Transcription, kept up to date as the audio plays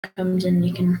comes in,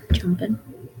 you can jump in.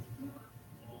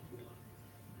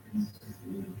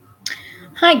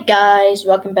 Hi guys,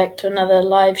 welcome back to another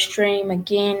live stream.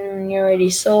 Again, you already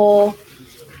saw,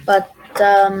 but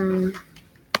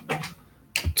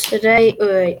today,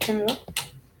 wait, turn it off.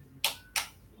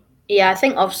 Yeah, I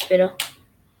think off's better.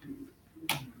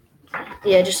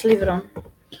 Yeah, just leave it on.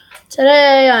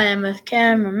 Today I am with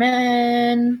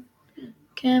cameraman.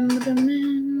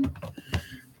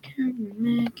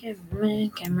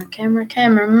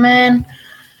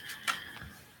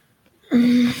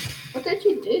 What did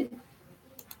you do?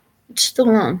 It's still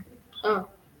on. Oh.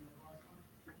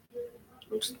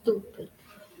 I'm stupid.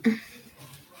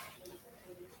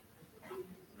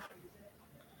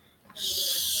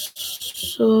 So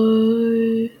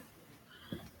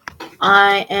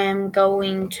I am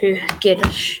going to get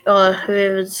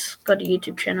whoever's got a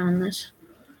YouTube channel on this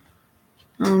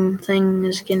thing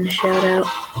is getting a shout out.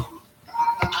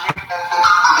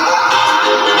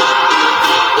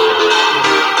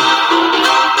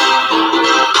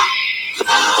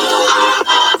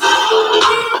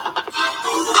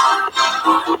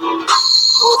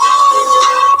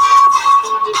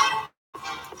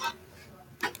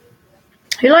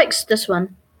 Who likes this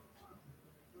one?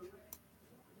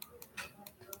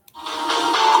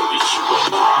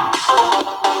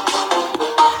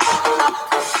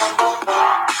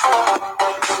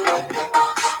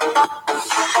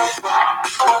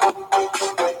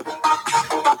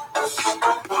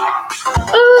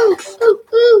 Ooh, ooh,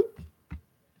 ooh.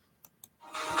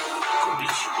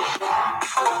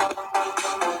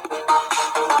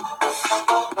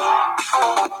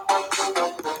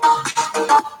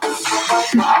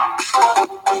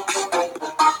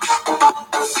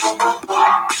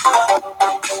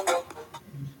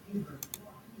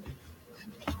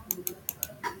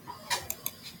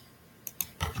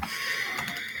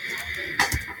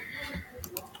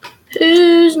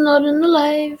 Who's not in the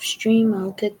live stream?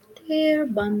 I'll kick their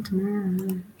bum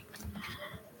tomorrow.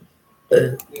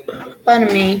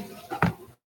 Pardon me.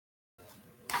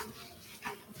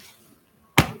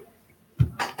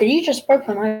 Did you just burp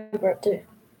when I burp too?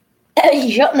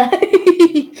 Shut up.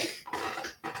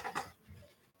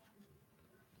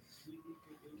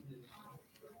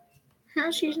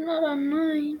 How she's not on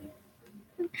mine?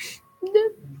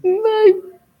 My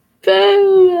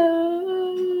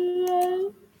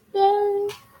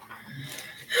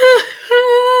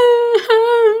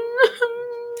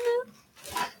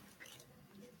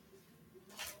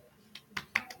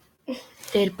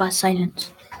Dead by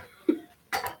silence.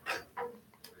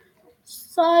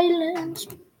 Silence,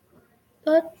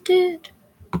 but did.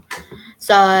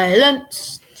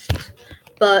 Silence,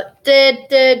 but did.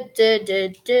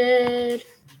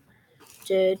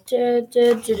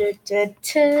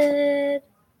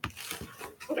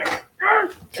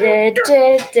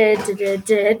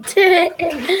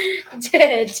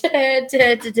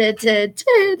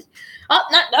 Oh,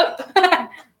 no.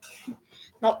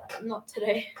 Not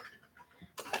today.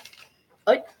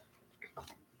 Oh.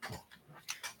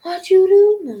 What'd you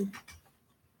do now?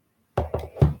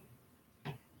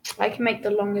 I can make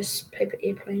the longest paper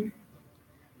airplane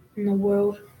in the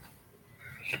world.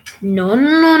 No.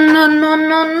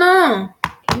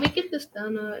 Can we get this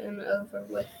done and over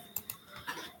with?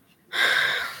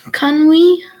 Can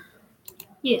we?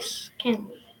 Yes, can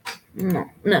we? No.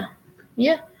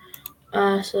 Yeah.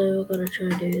 So we're gonna try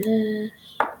to do this.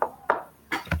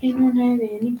 Anyone have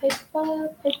any paper?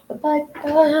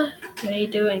 What are you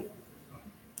doing?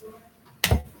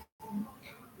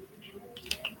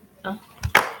 Oh.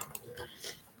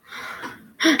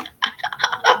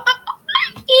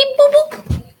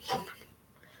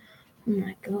 Oh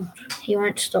my god. He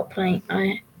won't stop playing.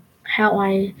 How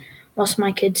I lost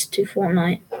my kids to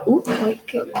Fortnite. Ooh, wait,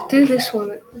 do this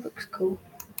one. It looks cool.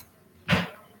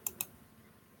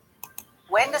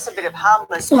 When does a bit of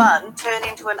harmless fun turn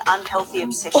into an unhealthy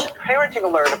obsession? Parenting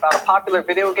alert about a popular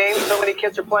video game so many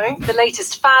kids are playing. The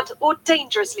latest fad or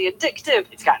dangerously addictive?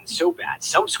 It's gotten so bad,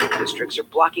 some school districts are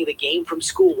blocking the game from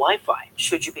school Wi-Fi.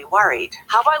 Should you be worried?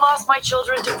 Have I lost my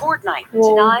children to Fortnite?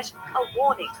 Whoa. Tonight, a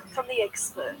warning from the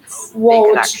experts. They Whoa,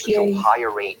 can it's actually show scary.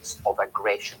 higher rates of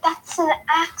aggression. That's an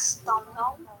accident,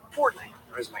 no? Fortnite,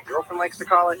 or as my girlfriend likes to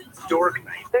call it, Dork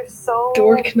Night. They're so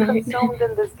Dork Night. consumed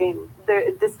in this game.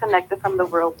 They're disconnected from the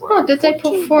real world. Oh, did they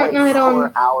put Fortnite 4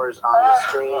 on hours on the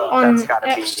screen. on That's gotta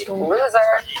App be Store? loser.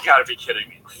 You gotta be kidding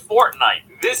me. Fortnite.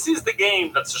 This is the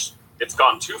game that's just, it's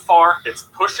gone too far. It's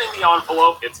pushing the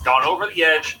envelope. It's gone over the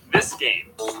edge. This game.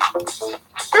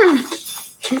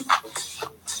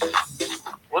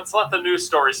 Let's let the news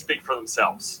stories speak for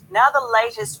themselves. Now the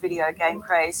latest video game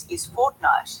craze is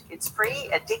Fortnite. It's free,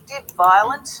 addictive,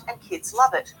 violent, and kids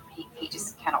love it. He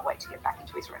just cannot wait to get back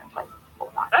into his room and play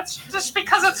Fortnite. That's just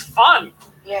because it's fun.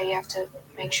 Yeah, you have to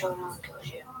make sure no one kills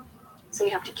you. So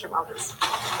you have to kill others.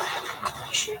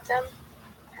 You shoot them,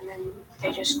 and then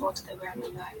they just fall to the ground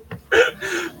and die.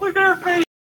 Look at her face.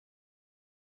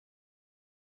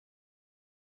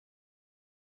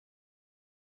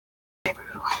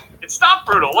 It's not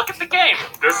brutal. Look at the game.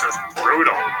 This is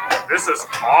brutal. This is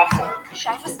awful.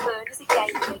 Seamus Byrne is a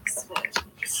gaming expert.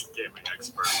 Gaming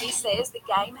expert. He says the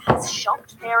game has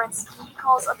shocked parents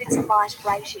because of its light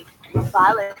rating.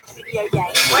 Violent video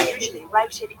games are usually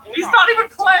rated M. He's not even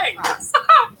playing. He's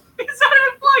not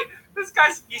even playing. This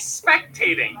guy's he's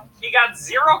spectating. He got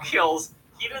 0 kills.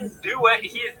 He didn't do it.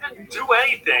 He didn't do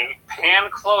anything. Pan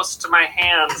close to my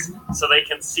hands so they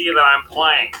can see that I'm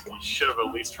playing. You should have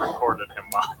at least recorded him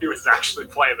while he was actually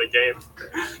playing the game.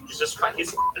 He's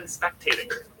been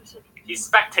spectating. He's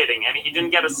spectating, and he didn't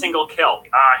get a single kill.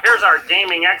 Here's our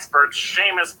gaming expert,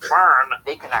 Seamus Byrne.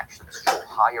 They can actually show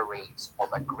higher rates of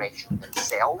aggression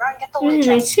themselves.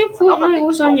 I see Fortnite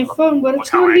was on your phone, but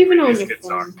it's not even on your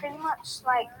phone. Pretty much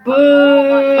like. But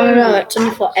Oh no, it's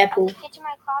only for Apple. Get to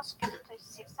my class, get to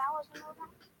 6 hours and all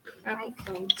that.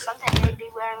 Apple. Sometimes they'd be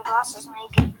wearing glasses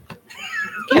naked.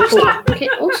 Can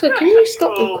you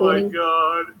stop Oh my recording?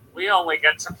 god. We only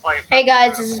get to play for Hey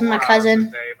guys, this is my 4 cousin. hours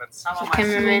a day, but some of my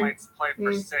Cameraman. schoolmates play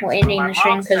for 6. We're ending My the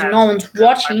stream mom because says no one's that if I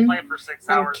watching. play for 6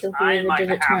 I'll hours, kill I whoever might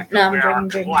did it have tomorrow. to No, I'm wear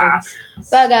joking. glasses.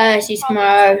 Bye guys, see you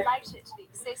tomorrow.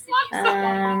 What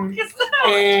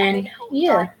And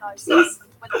yeah,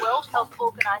 When the World Health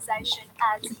Organization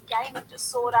adds gaming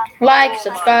disorder. like,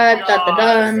 subscribe,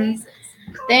 done.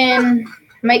 Then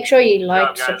make sure you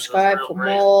like, subscribe for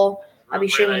more. I'll be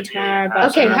streaming tomorrow. About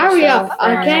Okay, some other hurry up. stuff,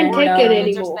 I can't and, take it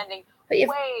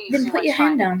anymore. put your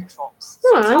hand down.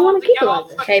 No, I want to keep it like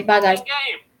this. Okay, bye guys.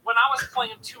 When I was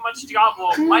playing too much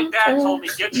Diablo, my dad told me,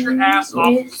 get your ass off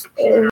the computer.